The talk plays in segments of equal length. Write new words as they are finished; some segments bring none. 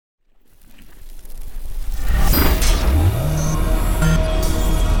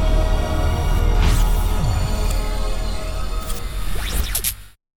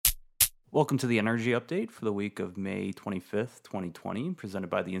Welcome to the Energy Update for the week of May 25th, 2020,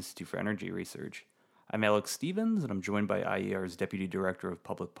 presented by the Institute for Energy Research. I'm Alex Stevens, and I'm joined by IER's Deputy Director of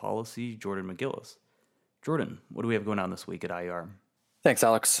Public Policy, Jordan McGillis. Jordan, what do we have going on this week at IER? Thanks,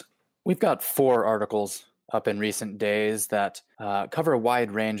 Alex. We've got 4 articles up in recent days that cover a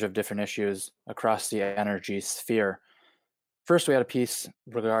wide range of different issues across the energy sphere. First, we had a piece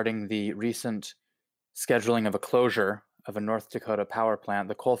regarding the recent scheduling of a closure of a North Dakota power plant,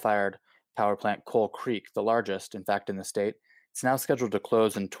 the coal-fired power plant Coal Creek, the largest, in fact, in the state. It's now scheduled to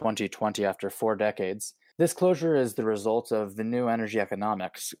close in 2020 after 4 decades. This closure is the result of the new energy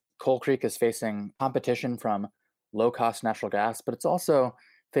economics. Coal Creek is facing competition from low-cost natural gas, but it's also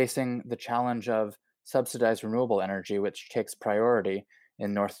facing the challenge of subsidized renewable energy, which takes priority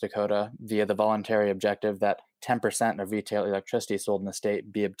in North Dakota via the voluntary objective that 10% of retail electricity sold in the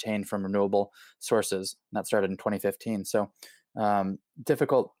state be obtained from renewable sources. And that started in 2015. So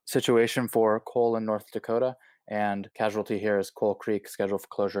difficult situation for coal in North Dakota, and casualty here is Coal Creek, scheduled for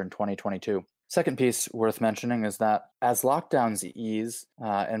closure in 2022. Second piece worth mentioning is that as lockdowns ease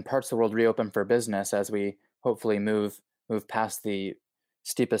and parts of the world reopen for business, as we hopefully move past the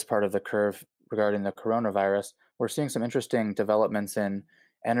steepest part of the curve regarding the coronavirus, we're seeing some interesting developments in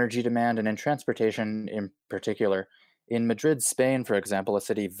energy demand and in transportation in particular. In Madrid, Spain, for example, a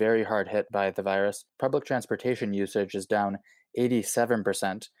city very hard hit by the virus, public transportation usage is down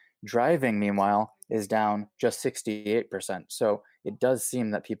 87%. Driving, meanwhile, is down just 68%. So it does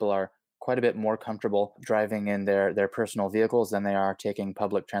seem that people are quite a bit more comfortable driving in their personal vehicles than they are taking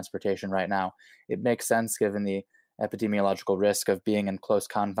public transportation right now. It makes sense given the epidemiological risk of being in close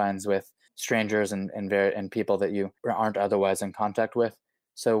confines with strangers and people that you aren't otherwise in contact with.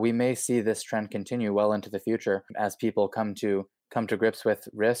 So we may see this trend continue well into the future as people come to grips with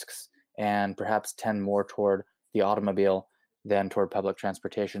risks and perhaps tend more toward the automobile than toward public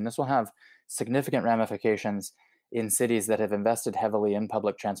transportation. This will have significant ramifications in cities that have invested heavily in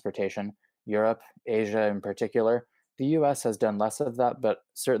public transportation, Europe, Asia in particular. The US has done less of that, but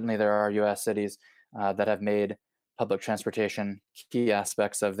certainly there are US cities that have made public transportation key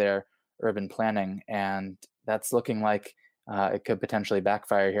aspects of their urban planning, and that's looking like it could potentially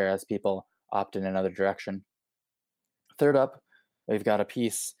backfire here as people opt in another direction. Third up, we've got a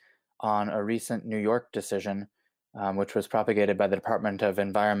piece on a recent New York decision, which was propagated by the Department of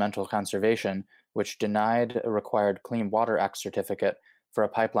Environmental Conservation, which denied a required Clean Water Act certificate for a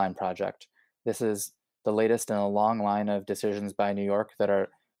pipeline project. This is the latest in a long line of decisions by New York that are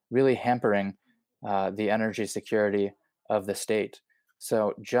really hampering the energy security of the state.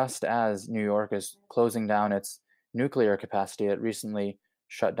 So just as New York is closing down its nuclear capacity, it recently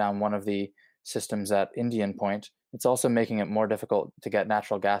shut down one of the systems at Indian Point. It's also making it more difficult to get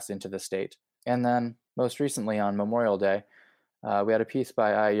natural gas into the state. And then most recently on Memorial Day, we had a piece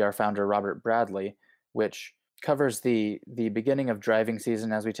by IER founder Robert Bradley, which covers the beginning of driving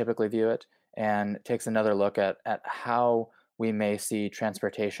season as we typically view it, and takes another look at how we may see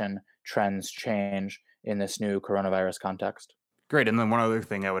transportation trends change in this new coronavirus context. Great. And then one other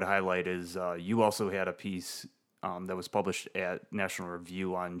thing I would highlight is you also had a piece that was published at National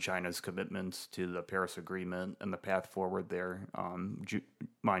Review on China's commitments to the Paris Agreement and the path forward there. Would you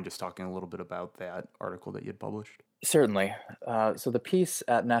mind just talking a little bit about that article that you had published? Certainly. So the piece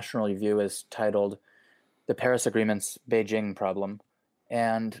at National Review is titled "The Paris Agreement's Beijing Problem."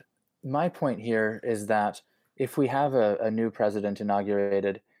 And my point here is that if we have a new president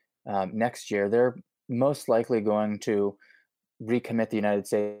inaugurated next year, they're most likely going to recommit the United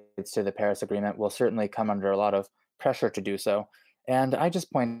States to the Paris Agreement. Will certainly come under a lot of pressure to do so. And I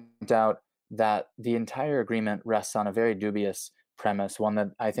just point out that the entire agreement rests on a very dubious premise, one that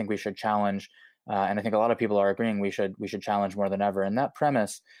I think we should challenge, and I think a lot of people are agreeing we should challenge more than ever. And that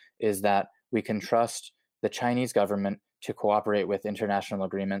premise is that we can trust the Chinese government to cooperate with international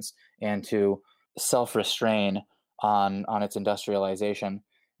agreements and to self-restrain on its industrialization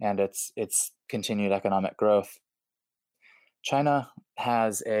and its continued economic growth. China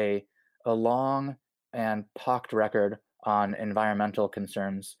has a long and pocked record on environmental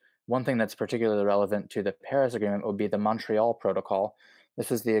concerns. One thing that's particularly relevant to the Paris Agreement would be the Montreal Protocol.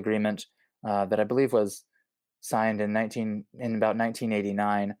 This is the agreement that I believe was signed in about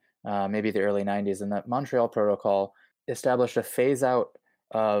 1989, maybe the early 90s, and the Montreal Protocol established a phase out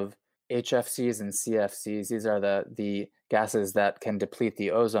of HFCs and CFCs. These are the gases that can deplete the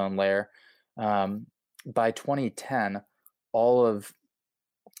ozone layer. By 2010, all of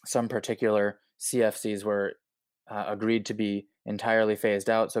some particular CFCs were agreed to be entirely phased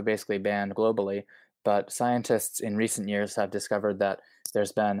out, so basically banned globally. But scientists in recent years have discovered that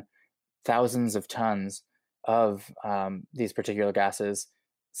there's been thousands of tons of these particular gases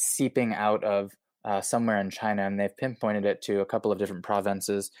seeping out of somewhere in China, and they've pinpointed it to a couple of different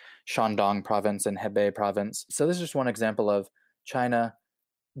provinces, Shandong province and Hebei province. So this is just one example of China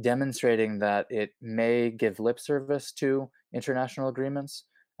demonstrating that it may give lip service to international agreements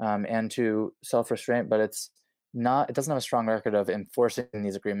and to self-restraint, but it doesn't have a strong record of enforcing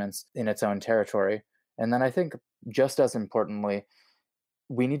these agreements in its own territory. And then I think just as importantly,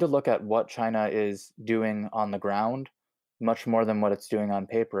 we need to look at what China is doing on the ground much more than what it's doing on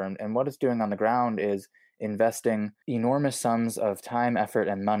paper. And what it's doing on the ground is investing enormous sums of time, effort,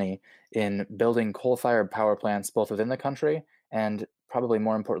 and money in building coal-fired power plants both within the country and probably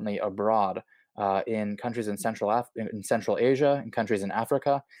more importantly abroad, in countries in Central Asia, in countries in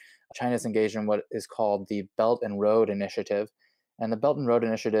Africa. China is engaged in what is called the Belt and Road Initiative. And the Belt and Road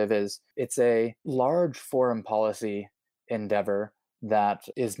Initiative it's a large foreign policy endeavor that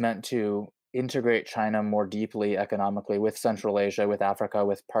is meant to integrate China more deeply economically with Central Asia, with Africa,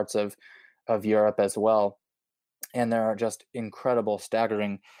 with parts of Europe as well. And there are just incredible,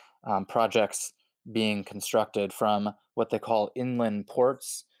 staggering projects being constructed, from what they call inland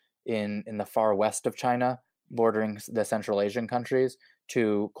ports in the far west of China, bordering the Central Asian countries,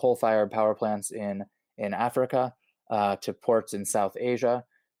 to coal-fired power plants in Africa, to ports in South Asia.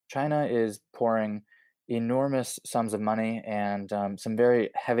 China is pouring enormous sums of money and some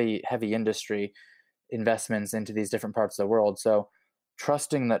very heavy industry investments into these different parts of the world. So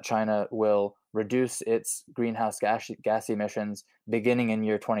trusting that China will reduce its greenhouse gas emissions beginning in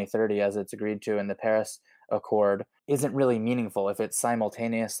year 2030, as it's agreed to in the Paris Accord, isn't really meaningful if it's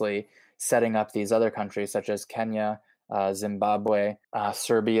simultaneously setting up these other countries such as Kenya, Zimbabwe,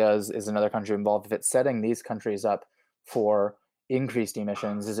 Serbia is another country involved. If it's setting these countries up for increased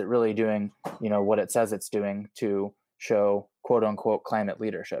emissions, is it really doing, what it says it's doing to show quote unquote climate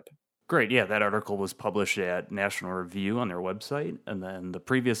leadership? Great. Yeah, that article was published at National Review on their website. And then the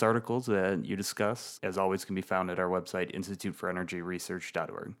previous articles that you discussed, as always, can be found at our website,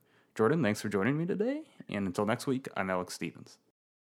 instituteforenergyresearch.org. Jordan, thanks for joining me today. And until next week, I'm Alex Stevens.